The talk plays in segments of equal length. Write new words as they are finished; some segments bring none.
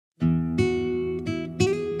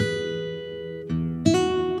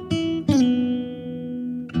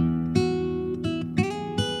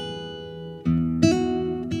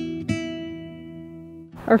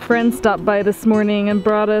Our friend stopped by this morning and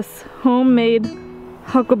brought us homemade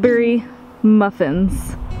huckleberry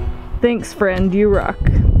muffins. Thanks, friend, you rock.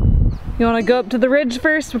 You want to go up to the ridge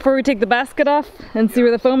first before we take the basket off and see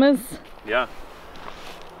where the foam is? Yeah.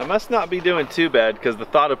 I must not be doing too bad because the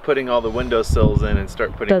thought of putting all the windowsills in and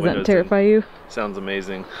start putting windows in doesn't terrify you? Sounds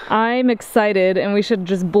amazing. I'm excited, and we should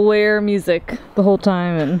just blare music the whole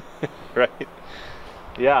time and right.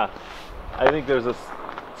 Yeah. I think there's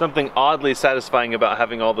something oddly satisfying about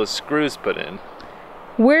having all those screws put in.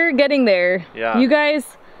 We're getting there. Yeah. You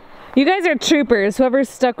guys are troopers, whoever's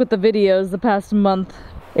stuck with the videos the past month.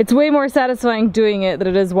 It's way more satisfying doing it than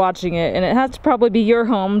it is watching it, and it has to probably be your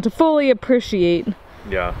home to fully appreciate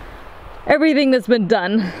everything that's been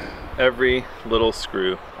done. Every little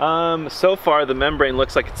screw. So far the membrane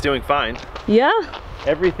looks like it's doing fine. Yeah?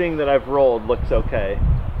 Everything that I've rolled looks okay,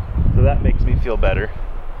 so that makes me feel better.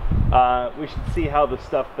 We should see how the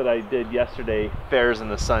stuff that I did yesterday fares in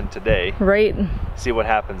the sun today. Right. See what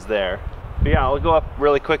happens there. But yeah, I'll go up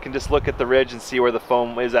really quick and just look at the ridge and see where the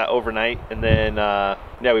foam is at overnight, and then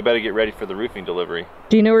yeah, we better get ready for the roofing delivery.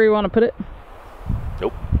 Do you know where you want to put it?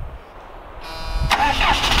 Nope.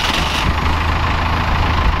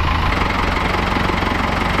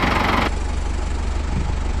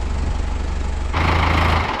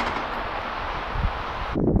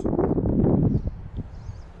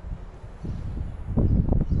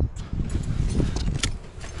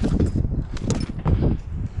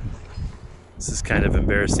 This is kind of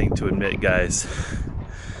embarrassing to admit, guys,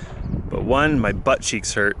 but one, my butt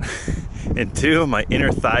cheeks hurt, and two, my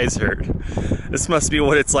inner thighs hurt. This must be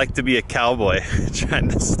what it's like to be a cowboy, trying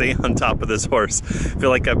to stay on top of this horse. I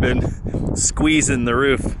feel like I've been squeezing the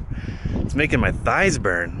roof. It's making my thighs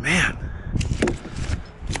burn, man.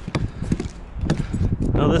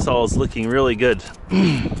 Oh, this all is looking really good.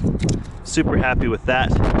 Super happy with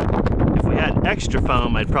that. If we had extra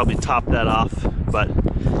foam, I'd probably top that off, but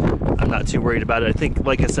I'm not too worried about it. I think,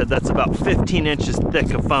 like I said, that's about 15 inches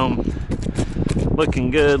thick of foam. Looking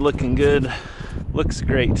good, looking good. Looks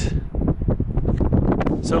great.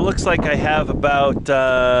 So it looks like I have about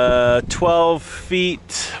 12 feet,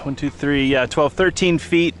 13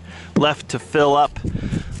 feet left to fill up.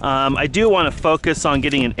 I do want to focus on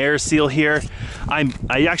getting an air seal here.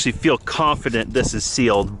 I actually feel confident this is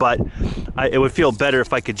sealed, but it would feel better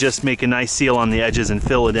if I could just make a nice seal on the edges and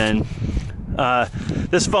fill it in.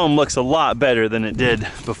 This foam looks a lot better than it did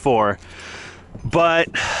before, but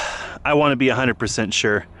I want to be 100%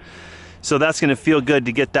 sure. So that's going to feel good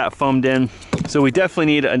to get that foamed in. So we definitely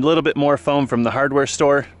need a little bit more foam from the hardware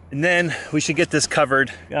store. And then we should get this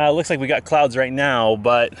covered. Looks like we got clouds right now,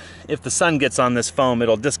 but if the sun gets on this foam,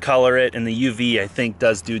 it'll discolor it, and the UV, I think,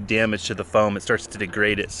 does do damage to the foam. It starts to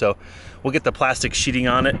degrade it. So we'll get the plastic sheeting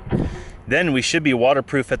on it. Then we should be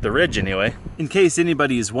waterproof at the ridge anyway. In case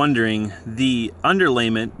anybody is wondering, the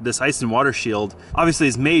underlayment, this ice and water shield, obviously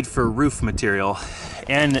is made for roof material,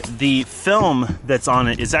 and the film that's on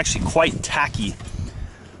it is actually quite tacky.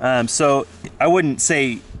 So I wouldn't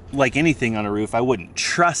say, like anything on a roof, I wouldn't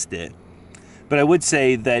trust it, but I would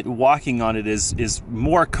say that walking on it is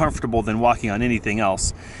more comfortable than walking on anything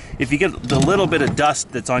else. If you get the little bit of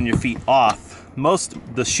dust that's on your feet off, most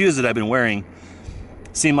of the shoes that I've been wearing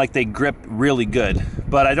seem like they grip really good,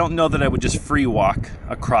 but I don't know that I would just free walk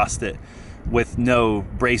across it with no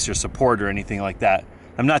brace or support or anything like that.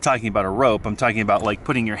 I'm not talking about a rope, I'm talking about like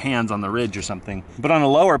putting your hands on the ridge or something. But on a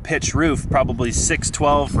lower pitch roof, probably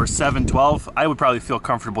 612 or 712, I would probably feel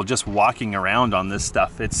comfortable just walking around on this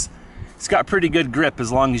stuff. It's got pretty good grip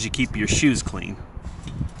as long as you keep your shoes clean.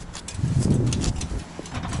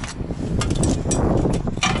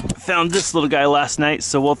 Found this little guy last night,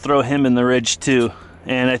 so we'll throw him in the ridge too.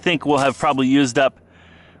 And I think we'll have probably used up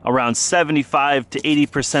around 75 to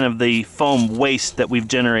 80% of the foam waste that we've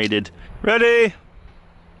generated. Ready?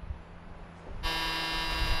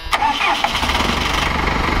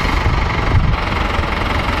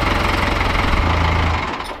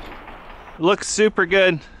 Looks super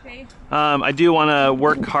good. Okay. I do want to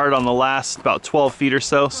work hard on the last about 12 feet or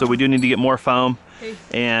so, so we do need to get more foam. Okay.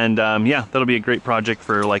 And yeah, that'll be a great project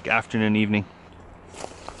for like afternoon, evening.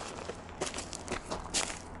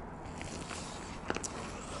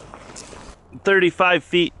 $35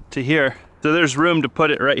 feet to here, so there's room to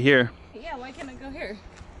put it right here. Yeah, why can't it go here?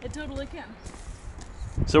 It totally can.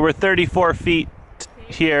 So we're 34 feet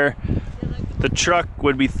here. The truck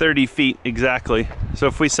would be 30 feet exactly. So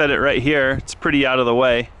if we set it right here, it's pretty out of the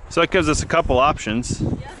way. So it gives us a couple options.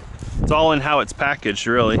 Yeah. It's all in how it's packaged,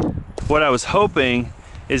 really. What I was hoping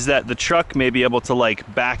is that the truck may be able to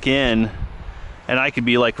like back in and I could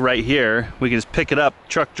be like right here. We can just pick it up,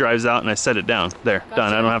 truck drives out, and I set it down. There, Gotcha.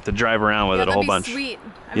 done. I don't have to drive around with it a whole bunch. Sweet.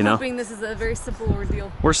 I'm hoping this is a very simple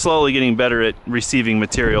ordeal. We're slowly getting better at receiving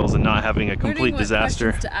materials and not having a complete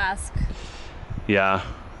disaster. To ask. Yeah,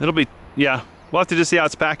 it'll be, yeah. We'll have to just see how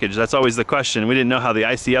it's packaged. That's always the question. We didn't know how the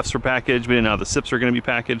ICFs were packaged. We didn't know how the SIPs were going to be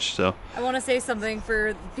packaged, so. I want to say something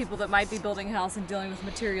for people that might be building a house and dealing with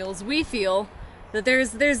materials. We feel that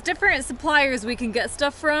there's different suppliers we can get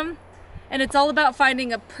stuff from, and it's all about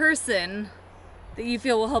finding a person that you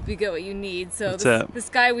feel will help you get what you need. So this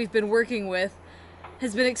guy we've been working with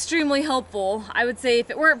has been extremely helpful. I would say if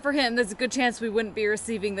it weren't for him, there's a good chance we wouldn't be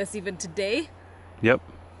receiving this even today. Yep.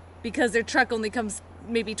 Because their truck only comes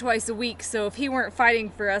maybe twice a week, so if he weren't fighting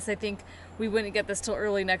for us, I think we wouldn't get this till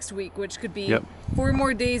early next week, which could be 4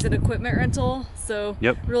 more days of equipment rental. So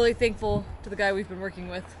really thankful to the guy we've been working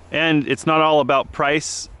with. And it's not all about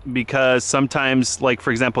price, because sometimes, like for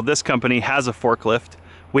example, this company has a forklift.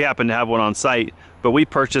 We happen to have one on site, but we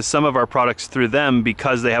purchase some of our products through them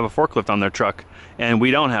because they have a forklift on their truck and we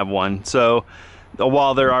don't have one. So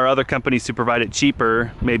while there are other companies who provide it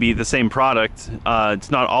cheaper, maybe the same product,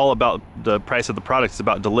 it's not all about the price of the product, it's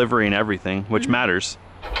about delivery and everything, which matters.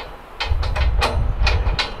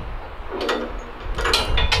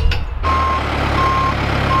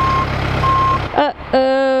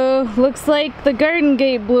 Uh-oh, looks like the garden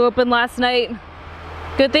gate blew open last night.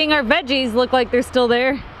 Good thing our veggies look like they're still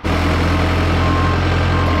there.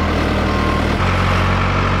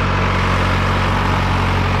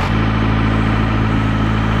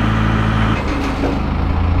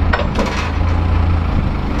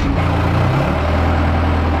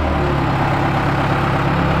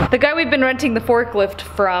 The guy we've been renting the forklift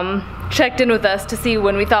from checked in with us to see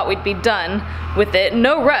when we thought we'd be done with it.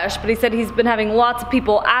 No rush, but he said he's been having lots of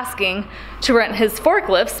people asking to rent his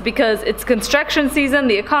forklifts because it's construction season,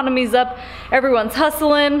 the economy's up, everyone's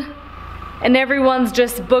hustling, and everyone's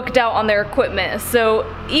just booked out on their equipment.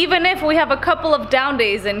 So even if we have a couple of down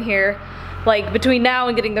days in here, like between now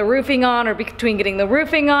and getting the roofing on, or between getting the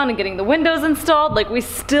roofing on and getting the windows installed, like we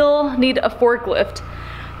still need a forklift.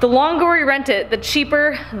 The longer we rent it, the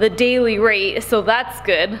cheaper the daily rate, so that's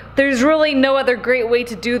good. There's really no other great way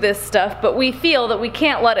to do this stuff, but we feel that we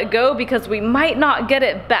can't let it go because we might not get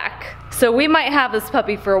it back. So we might have this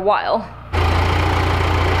puppy for a while.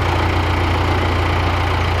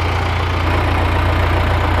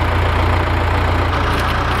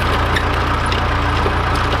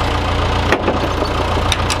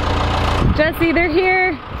 Jesse, they're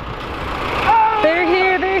here. They're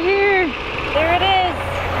here, they're here. There it is.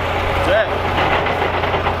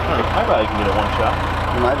 I probably can get it one shot.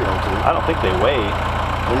 You might be able to. I don't think they weigh.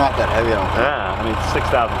 They're not that heavy, I don't think. Yeah, I mean, it's a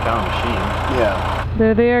 6,000 pound machine. Yeah.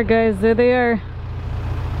 There they are, guys. There they are.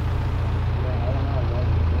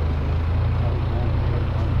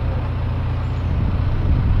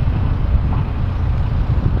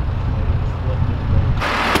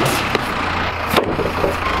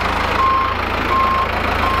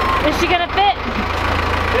 Is she gonna fit?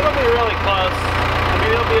 It'll be really close. I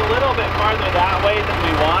mean, it'll be a little bit farther that way than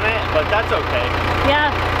we want it, but that's okay. Yeah.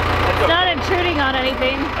 That's It's okay. not intruding on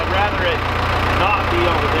anything. I'd rather it not be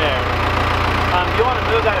over there. You want to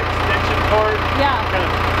move that extension cord? Yeah. Kind of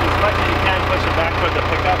as much as you can, push it back toward the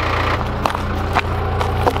pickup.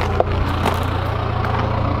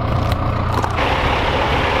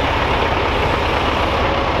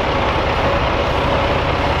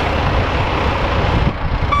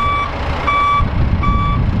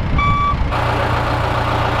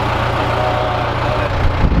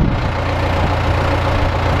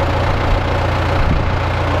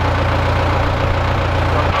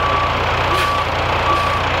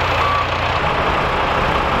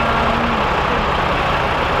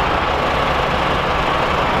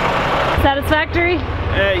 Satisfactory?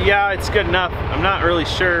 Yeah, it's good enough. I'm not really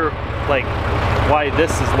sure like why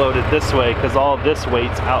this is loaded this way, because all this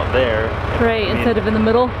weight's out there. Right, instead of in the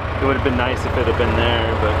middle? It would have been nice if it had been there,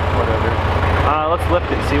 but whatever. Let's lift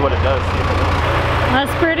it and see what it does.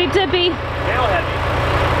 That's pretty tippy. Tail heavy.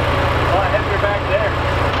 A lot heavier back there.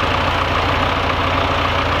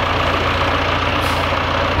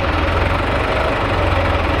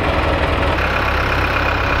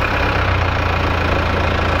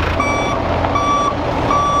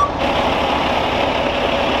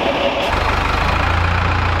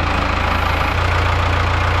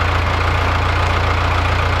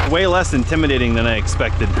 Way less intimidating than I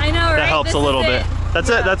expected. I know, right? That helps a little bit. That's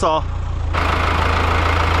it, that's all.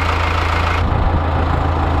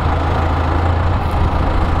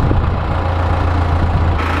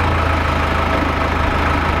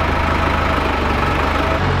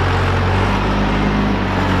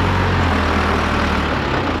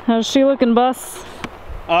 How's she looking, Bus?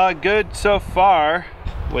 Good so far.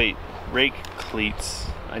 Wait, rake cleats.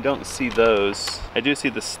 I don't see those. I do see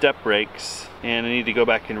the step brakes, and I need to go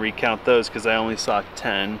back and recount those because I only saw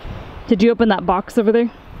 10. Did you open that box over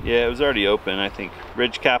there? Yeah, it was already open, I think.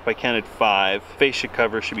 Ridge cap, I counted 5. Fascia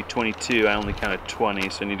cover should be 22. I only counted 20,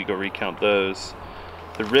 so I need to go recount those.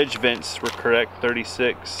 The ridge vents were correct,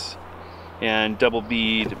 36. And double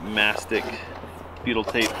bead mastic butyl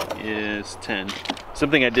tape is 10.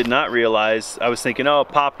 Something I did not realize, I was thinking, oh,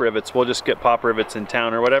 pop rivets, we'll just get pop rivets in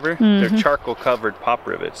town or whatever. They're charcoal covered pop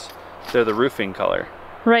rivets. They're the roofing color.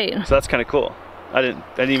 Right. So that's kind of cool. I didn't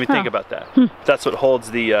even think about that. That's what holds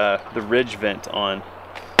the ridge vent on,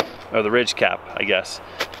 or the ridge cap, I guess.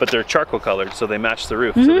 But they're charcoal colored, so they match the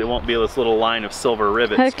roof. So they won't be this little line of silver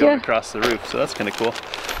rivets going across the roof. So that's kind of cool.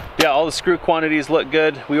 Yeah, all the screw quantities look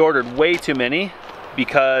good. We ordered way too many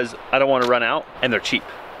because I don't want to run out, and they're cheap.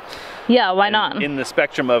 Yeah, why not? In the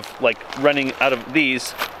spectrum of like running out of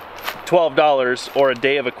these, $12 or a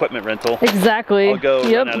day of equipment rental. Exactly. I'll go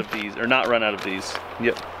run out of these, or not run out of these.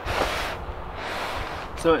 Yep.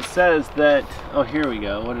 So it says that, oh, here we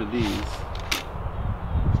go. What are these?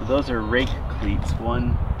 So those are rake cleats.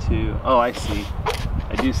 1, 2, oh, I see.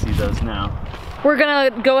 I do see those now. We're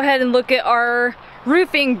gonna go ahead and look at our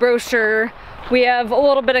roofing brochure. We have a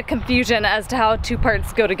little bit of confusion as to how 2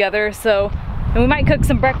 parts go together, so, and we might cook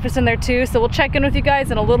some breakfast in there too, so we'll check in with you guys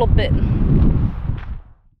in a little bit.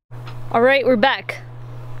 All right, we're back.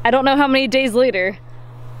 I don't know how many days later,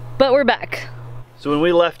 but we're back. So when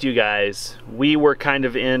we left you guys, we were kind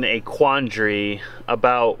of in a quandary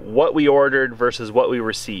about what we ordered versus what we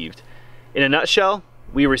received. In a nutshell,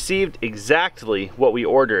 we received exactly what we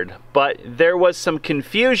ordered, but there was some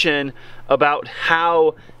confusion about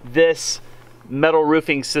how this metal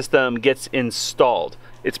roofing system gets installed.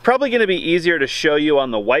 It's probably going to be easier to show you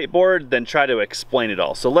on the whiteboard than try to explain it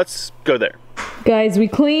all. So let's go there. Guys, we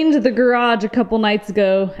cleaned the garage a couple nights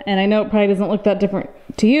ago, and I know it probably doesn't look that different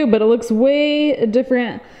to you, but it looks way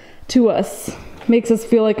different to us. Makes us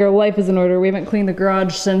feel like our life is in order. We haven't cleaned the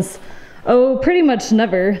garage since, oh, pretty much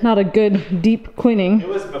never. Not a good deep cleaning. It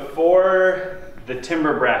was before the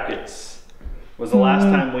timber brackets was the last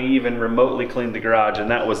time we even remotely cleaned the garage,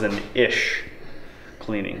 and that was an ish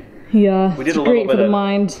cleaning. Yeah, we did a little bit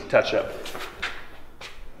of touch up.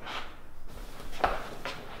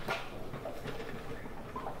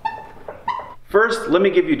 First, let me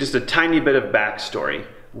give you just a tiny bit of backstory.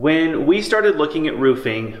 When we started looking at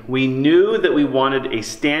roofing, we knew that we wanted a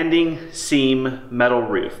standing seam metal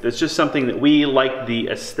roof. That's just something that we like the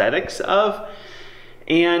aesthetics of,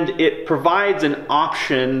 and it provides an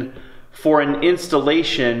option for an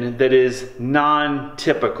installation that is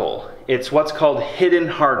non-typical. It's what's called hidden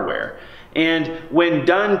hardware. And when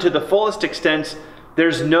done to the fullest extent,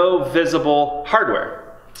 there's no visible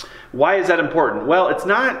hardware. Why is that important? Well, it's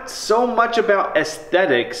not so much about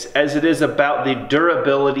aesthetics as it is about the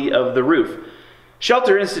durability of the roof.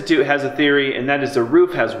 Shelter Institute has a theory, and that is the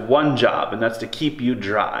roof has one job, and that's to keep you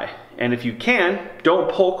dry. And if you can,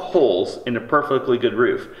 don't poke holes in a perfectly good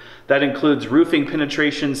roof. That includes roofing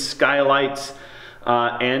penetrations, skylights,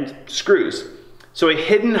 and screws. So a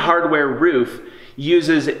hidden hardware roof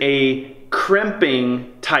uses a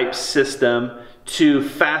crimping type system to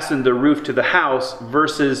fasten the roof to the house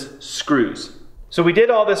versus screws. So we did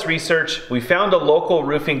all this research, we found a local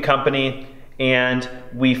roofing company, and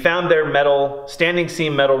we found their standing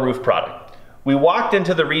seam metal roof product. We walked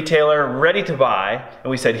into the retailer ready to buy,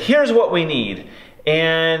 and we said, here's what we need.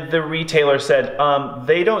 And the retailer said,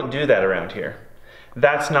 they don't do that around here.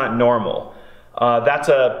 That's not normal. That's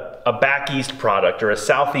a back east product or a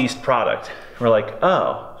southeast product. We're like,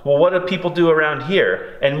 oh, well, what do people do around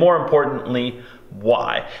here? And more importantly,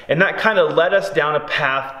 why? And that kind of led us down a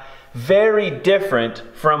path very different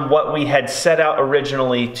from what we had set out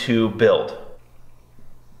originally to build.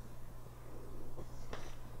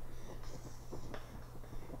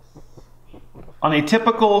 On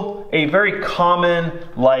a very common,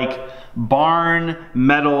 like barn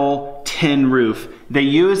metal tin roof, they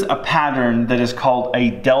use a pattern that is called a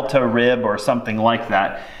delta rib or something like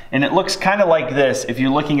that. And it looks kind of like this if you're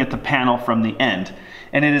looking at the panel from the end.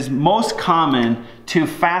 And it is most common to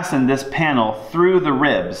fasten this panel through the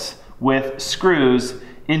ribs with screws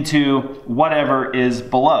into whatever is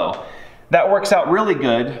below. That works out really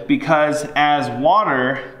good because as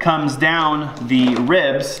water comes down the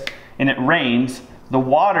ribs and it rains, the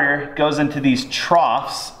water goes into these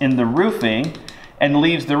troughs in the roofing and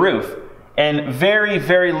leaves the roof. And very,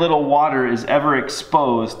 very little water is ever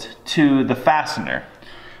exposed to the fastener.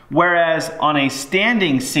 Whereas on a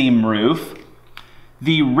standing seam roof,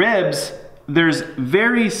 the ribs there's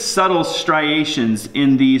very subtle striations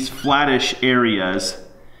in these flattish areas.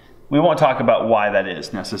 We won't talk about why that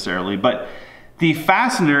is necessarily, but the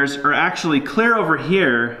fasteners are actually clear over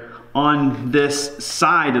here on this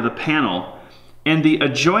side of the panel, and the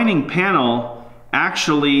adjoining panel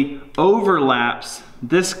actually overlaps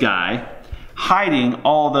this guy, hiding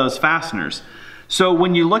all those fasteners. So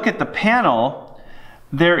when you look at the panel,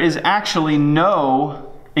 there is actually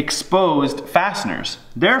no exposed fasteners.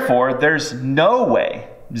 Therefore, there's no way,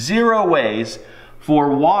 0 ways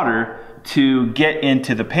for water to get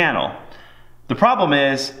into the panel. The problem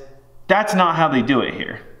is, that's not how they do it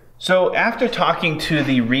here. So after talking to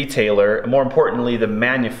the retailer, more importantly the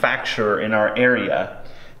manufacturer in our area,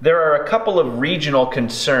 there are a couple of regional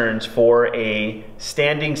concerns for a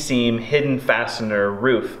standing seam hidden fastener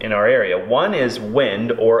roof in our area. One is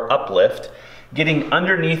wind or uplift, getting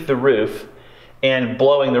underneath the roof and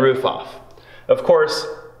blowing the roof off. Of course,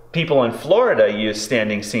 people in Florida use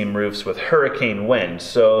standing seam roofs with hurricane wind,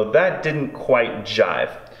 so that didn't quite jive.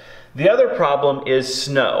 The other problem is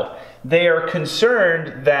snow. They are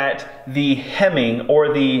concerned that the hemming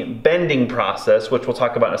or the bending process, which we'll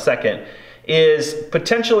talk about in a second, is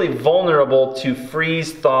potentially vulnerable to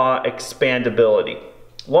freeze-thaw expandability.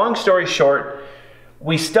 Long story short,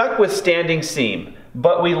 we stuck with standing seam,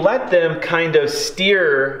 but we let them kind of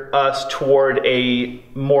steer us toward a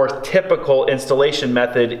more typical installation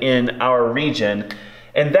method in our region,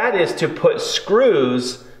 and that is to put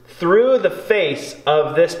screws through the face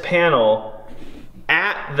of this panel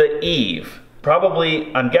at the eave.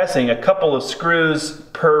 Probably, I'm guessing, a couple of screws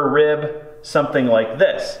per rib, something like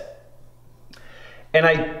this. And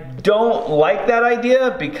I don't like that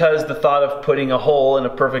idea because the thought of putting a hole in a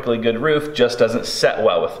perfectly good roof just doesn't set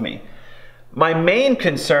well with me. My main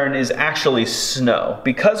concern is actually snow.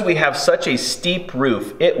 Because we have such a steep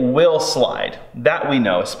roof, it will slide. That we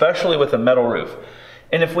know, especially with a metal roof.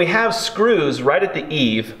 And if we have screws right at the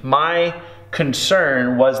eave, my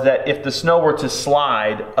concern was that if the snow were to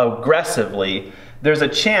slide aggressively, there's a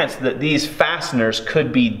chance that these fasteners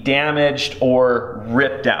could be damaged or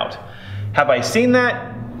ripped out. Have I seen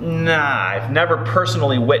that? Nah, I've never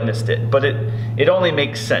personally witnessed it, but it only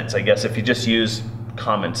makes sense, I guess, if you just use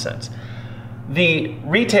common sense. The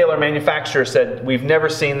retailer manufacturer said, we've never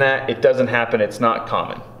seen that, it doesn't happen, it's not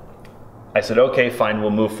common. I said, okay, fine,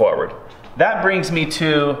 we'll move forward. That brings me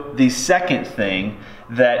to the second thing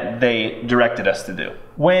that they directed us to do.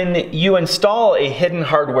 When you install a hidden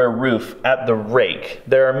hardware roof at the rake,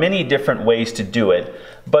 there are many different ways to do it,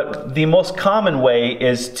 but the most common way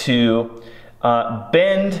is to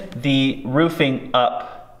bend the roofing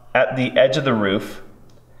up at the edge of the roof,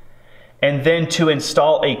 and then to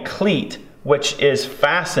install a cleat which is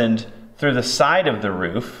fastened through the side of the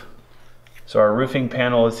roof. So our roofing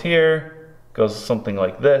panel is here, goes something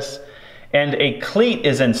like this, and a cleat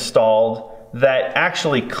is installed that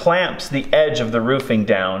actually clamps the edge of the roofing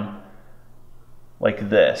down like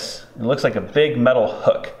this. It looks like a big metal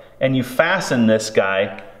hook, and you fasten this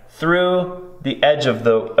guy through the edge of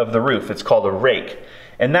the roof. It's called a rake,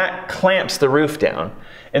 and that clamps the roof down.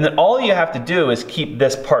 And then all you have to do is keep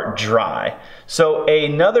this part dry. So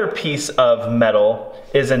another piece of metal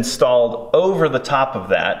is installed over the top of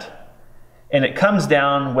that, and it comes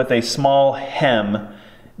down with a small hem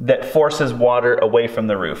that forces water away from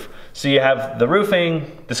the roof. So you have the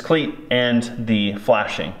roofing, this cleat, and the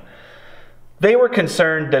flashing. They were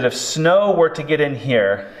concerned that if snow were to get in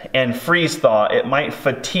here and freeze thaw, it might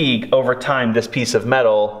fatigue over time this piece of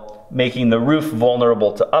metal, making the roof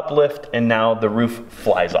vulnerable to uplift, and now the roof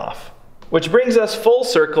flies off. Which brings us full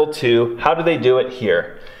circle to, how do they do it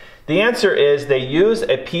here? The answer is they use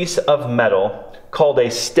a piece of metal called a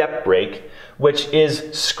step brake, which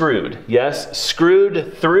is screwed. Yes,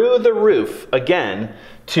 screwed through the roof again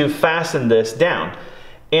to fasten this down.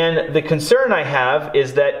 And the concern I have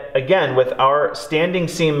is that, again, with our standing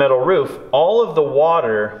seam metal roof, all of the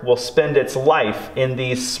water will spend its life in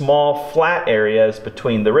these small flat areas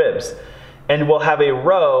between the ribs. And we'll have a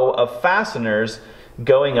row of fasteners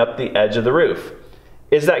going up the edge of the roof.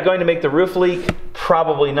 Is that going to make the roof leak?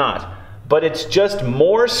 Probably not. But it's just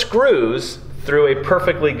more screws through a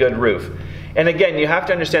perfectly good roof. And again, you have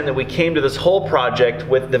to understand that we came to this whole project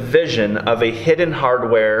with the vision of a hidden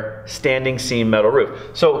hardware standing seam metal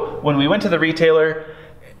roof. So when we went to the retailer,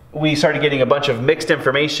 we started getting a bunch of mixed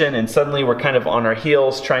information, and suddenly we're kind of on our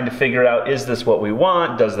heels trying to figure out, is this what we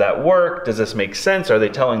want? Does that work? Does this make sense? Are they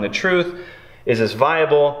telling the truth? Is this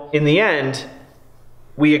viable? In the end,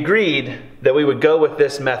 we agreed that we would go with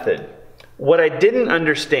this method. What I didn't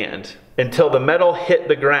understand until the metal hit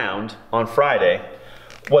the ground on Friday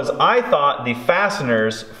was I thought the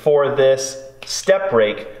fasteners for this step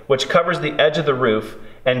rake, which covers the edge of the roof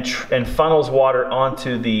and funnels water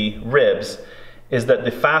onto the ribs, is that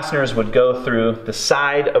the fasteners would go through the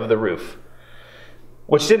side of the roof,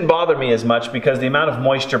 which didn't bother me as much because the amount of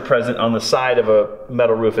moisture present on the side of a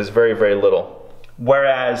metal roof is very, very little.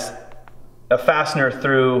 Whereas a fastener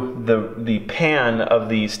through the pan of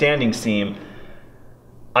the standing seam,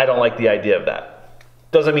 I don't like the idea of that.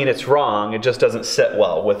 Doesn't mean it's wrong, it just doesn't sit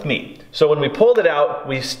well with me. So when we pulled it out,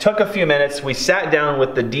 we took a few minutes, we sat down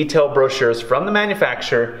with the detail brochures from the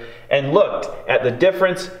manufacturer and looked at the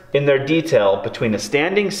difference in their detail between a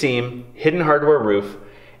standing seam, hidden hardware roof,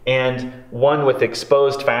 and one with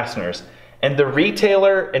exposed fasteners. And the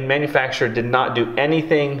retailer and manufacturer did not do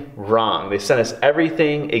anything wrong. They sent us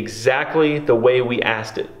everything exactly the way we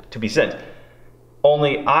asked it to be sent.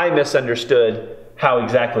 Only I misunderstood how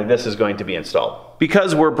exactly this is going to be installed.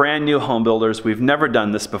 Because we're brand new home builders, we've never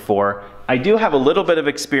done this before, I do have a little bit of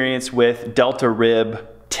experience with Delta rib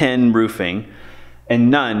tin roofing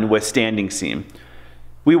and none with standing seam.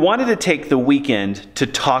 We wanted to take the weekend to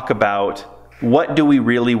talk about what do we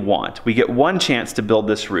really want. We get one chance to build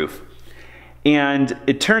this roof. And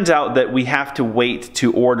it turns out that we have to wait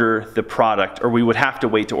to order the product, or we would have to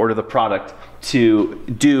wait to order the product to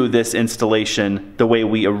do this installation the way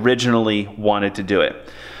we originally wanted to do it.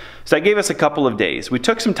 So that gave us a couple of days. We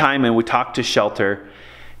took some time and we talked to Shelter,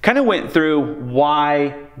 kind of went through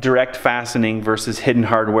why direct fastening versus hidden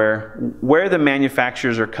hardware, where the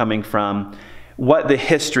manufacturers are coming from, what the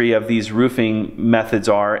history of these roofing methods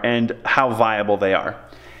are, and how viable they are.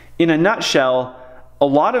 In a nutshell, a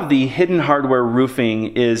lot of the hidden hardware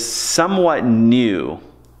roofing is somewhat new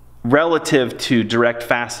relative to direct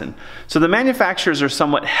fasten. So the manufacturers are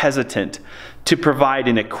somewhat hesitant to provide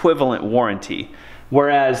an equivalent warranty,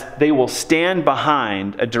 whereas they will stand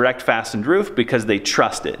behind a direct fastened roof because they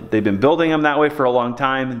trust it. They've been building them that way for a long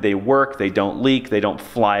time. They work, they don't leak, they don't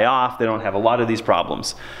fly off, they don't have a lot of these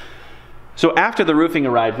problems. So after the roofing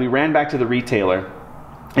arrived, we ran back to the retailer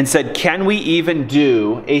and said, can we even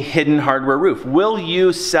do a hidden hardware roof? Will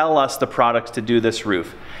you sell us the products to do this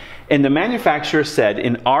roof? And the manufacturer said,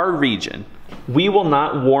 in our region, we will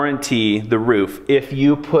not warranty the roof if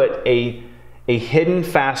you put a hidden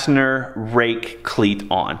fastener rake cleat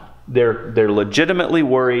on. They're legitimately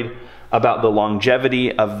worried about the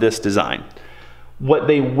longevity of this design. What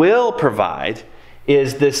they will provide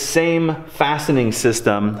is this same fastening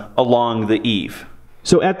system along the eave.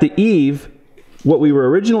 So at the eave, what we were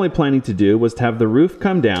originally planning to do was to have the roof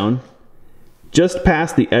come down just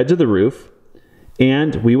past the edge of the roof,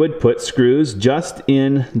 and we would put screws just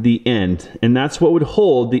in the end, and that's what would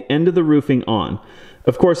hold the end of the roofing on.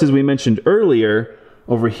 Of course, as we mentioned earlier,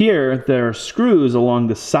 over here there are screws along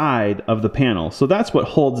the side of the panel, so that's what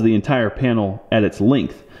holds the entire panel at its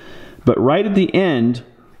length. But right at the end,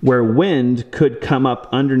 where wind could come up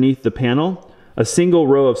underneath the panel, a single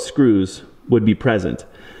row of screws would be present.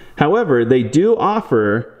 However, they do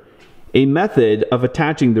offer a method of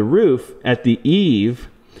attaching the roof at the eave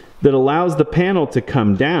that allows the panel to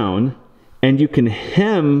come down, and you can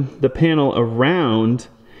hem the panel around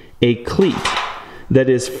a cleat that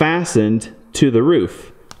is fastened to the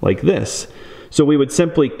roof, like this. So we would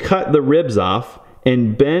simply cut the ribs off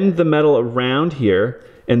and bend the metal around here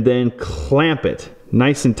and then clamp it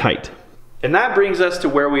nice and tight. And that brings us to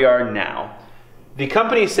where we are now. The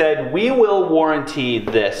company said, we will warranty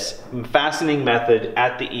this fastening method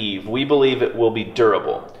at the eave. We believe it will be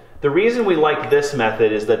durable. The reason we like this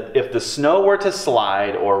method is that if the snow were to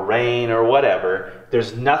slide or rain or whatever,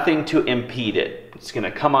 there's nothing to impede it. It's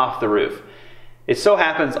gonna come off the roof. It so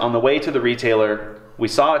happens on the way to the retailer, we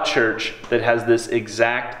saw a church that has this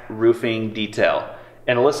exact roofing detail.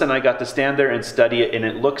 And Alyssa and I got to stand there and study it, and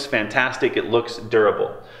it looks fantastic, it looks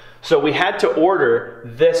durable. So we had to order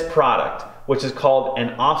this product, which is called an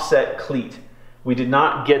offset cleat. We did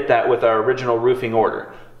not get that with our original roofing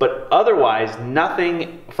order, but otherwise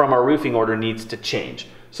nothing from our roofing order needs to change.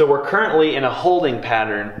 So we're currently in a holding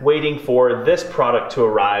pattern waiting for this product to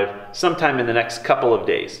arrive sometime in the next couple of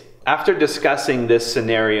days. After discussing this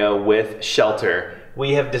scenario with Shelter,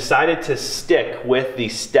 we have decided to stick with the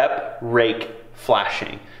step rake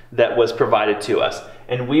flashing that was provided to us.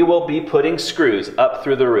 And we will be putting screws up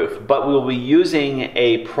through the roof, but we will be using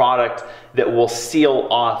a product that will seal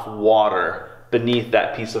off water beneath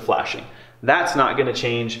that piece of flashing. That's not gonna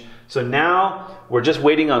change. So now we're just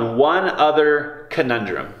waiting on one other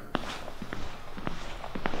conundrum.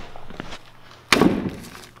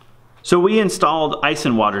 So we installed ice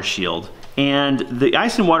and water shield, and the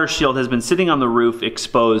ice and water shield has been sitting on the roof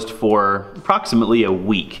exposed for approximately a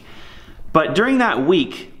week. But during that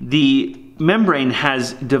week, the membrane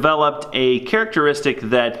has developed a characteristic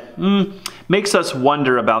that makes us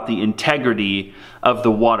wonder about the integrity of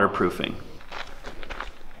the waterproofing.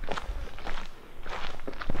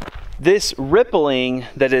 This rippling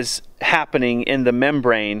that is happening in the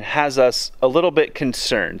membrane has us a little bit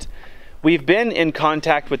concerned. We've been in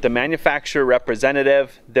contact with the manufacturer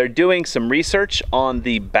representative. They're doing some research on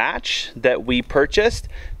the batch that we purchased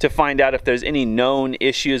to find out if there's any known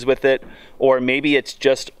issues with it, or maybe it's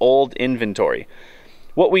just old inventory.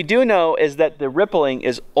 What we do know is that the rippling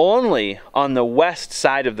is only on the west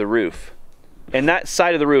side of the roof. And that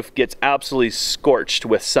side of the roof gets absolutely scorched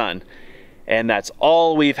with sun. And that's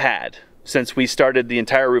all we've had since we started the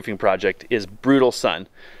entire roofing project, is brutal sun.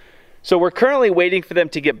 So we're currently waiting for them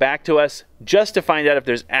to get back to us just to find out if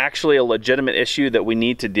there's actually a legitimate issue that we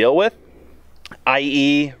need to deal with,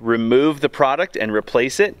 i.e. remove the product and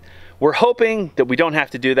replace it. We're hoping that we don't have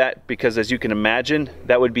to do that because, as you can imagine,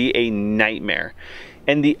 that would be a nightmare.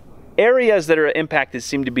 And the areas that are impacted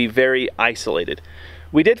seem to be very isolated.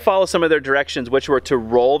 We did follow some of their directions, which were to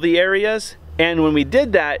roll the areas. And when we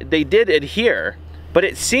did that, they did adhere. But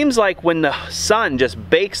it seems like when the sun just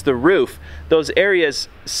bakes the roof, those areas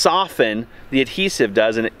soften, the adhesive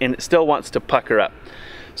does, and it still wants to pucker up.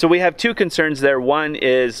 So we have two concerns there. One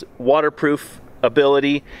is waterproof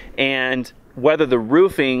ability and whether the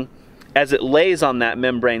roofing, as it lays on that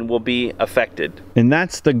membrane, will be affected. And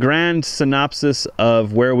that's the grand synopsis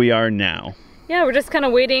of where we are now. Yeah, we're just kind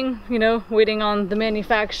of waiting, waiting on the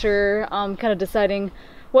manufacturer, kind of deciding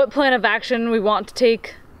what plan of action we want to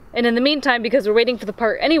take. And in the meantime, because we're waiting for the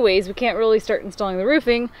part anyways, we can't really start installing the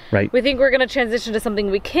roofing. Right. We think we're going to transition to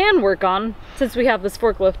something we can work on since we have this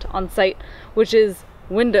forklift on site, which is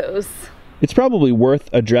windows. It's probably worth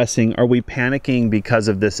addressing, are we panicking because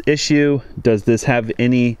of this issue? Does this have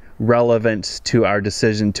any relevance to our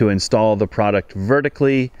decision to install the product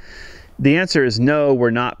vertically? The answer is no,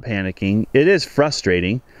 we're not panicking. It is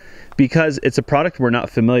frustrating because it's a product we're not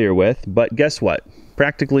familiar with, but guess what?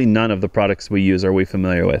 Practically none of the products we use are we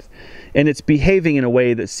familiar with. And it's behaving in a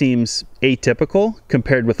way that seems atypical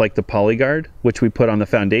compared with like the PolyGuard, which we put on the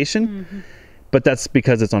foundation, but that's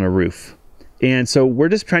because it's on a roof. And so we're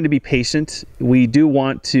just trying to be patient. We do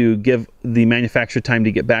want to give the manufacturer time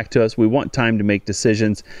to get back to us. We want time to make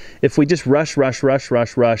decisions. If we just rush,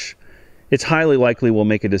 it's highly likely we'll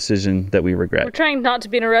make a decision that we regret. We're trying not to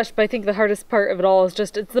be in a rush, but I think the hardest part of it all is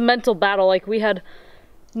just, it's the mental battle. Like, we had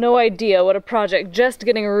no idea what a project just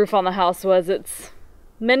getting a roof on the house was. It's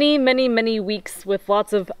many weeks with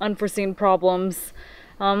lots of unforeseen problems.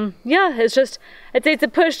 Yeah, it's just, I'd say it's a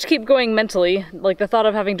push to keep going mentally. Like, the thought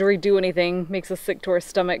of having to redo anything makes us sick to our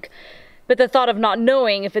stomach. But the thought of not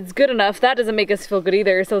knowing if it's good enough, that doesn't make us feel good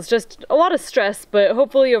either. So it's just a lot of stress, but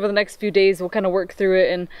hopefully over the next few days we'll kind of work through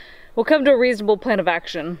it and we'll come to a reasonable plan of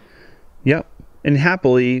action. Yep. And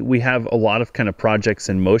happily, we have a lot of kind of projects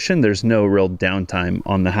in motion. There's no real downtime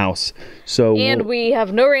on the house. And we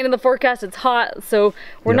have no rain in the forecast. It's hot, so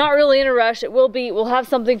we're not really in a rush. We'll have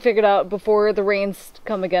something figured out before the rains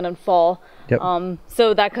come again and fall. Yep.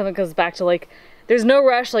 So that kind of goes back to, like, there's no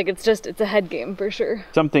rush. Like, it's a head game for sure.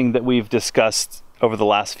 Something that we've discussed over the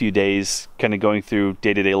last few days, kind of going through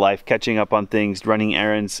day-to-day life, catching up on things, running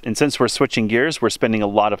errands. And since we're switching gears, we're spending a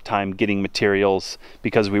lot of time getting materials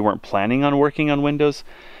because we weren't planning on working on windows.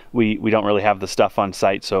 We don't really have the stuff on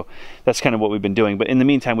site, so that's kind of what we've been doing. But in the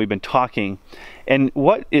meantime, we've been talking. And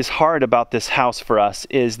what is hard about this house for us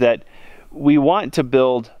is that we want to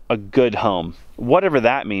build a good home, whatever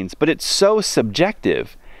that means, but it's so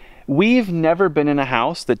subjective. We've never been in a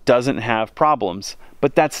house that doesn't have problems,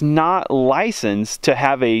 but that's not licensed to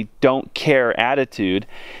have a don't care attitude.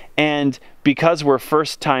 And because we're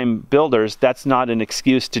first-time builders, that's not an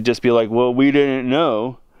excuse to just be like, well, we didn't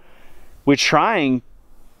know. We're trying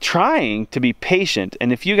to be patient.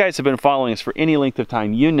 And if you guys have been following us for any length of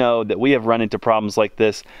time, you know that we have run into problems like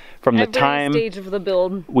this from the time stage of the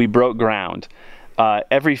build we broke ground,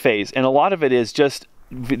 every phase. And a lot of it is just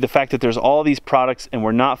the fact that there's all these products and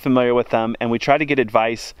we're not familiar with them, and we try to get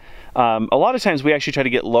advice. A lot of times we actually try to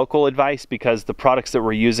get local advice because the products that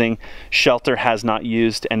we're using, Shelter has not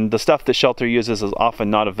used, and the stuff that Shelter uses is often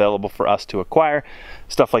not available for us to acquire,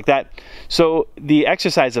 stuff like that. So the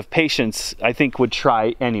exercise of patience, I think, would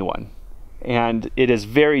try anyone. And it is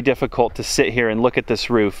very difficult to sit here and look at this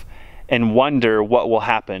roof and wonder what will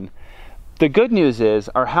happen. The good news is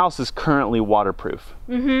our house is currently waterproof.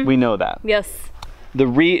 We know that. Yes. The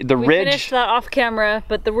ridge. We finished that off camera,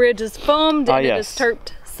 but the ridge is foamed and it is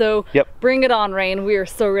tarped. So bring it on, rain. We are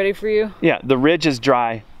so ready for you. Yeah, the ridge is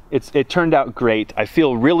dry. it turned out great. I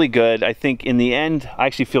feel really good. I think in the end, I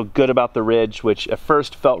actually feel good about the ridge, which at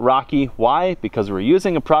first felt rocky. Why? Because we're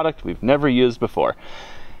using a product we've never used before.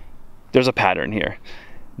 There's a pattern here.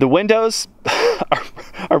 The windows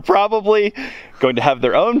are probably going to have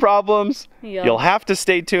their own problems. Yep. You'll have to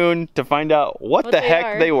stay tuned to find out what the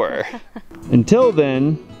heck they were. Until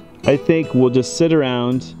then, I think we'll just sit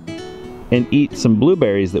around and eat some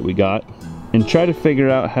blueberries that we got and try to figure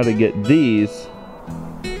out how to get these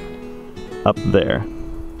up there.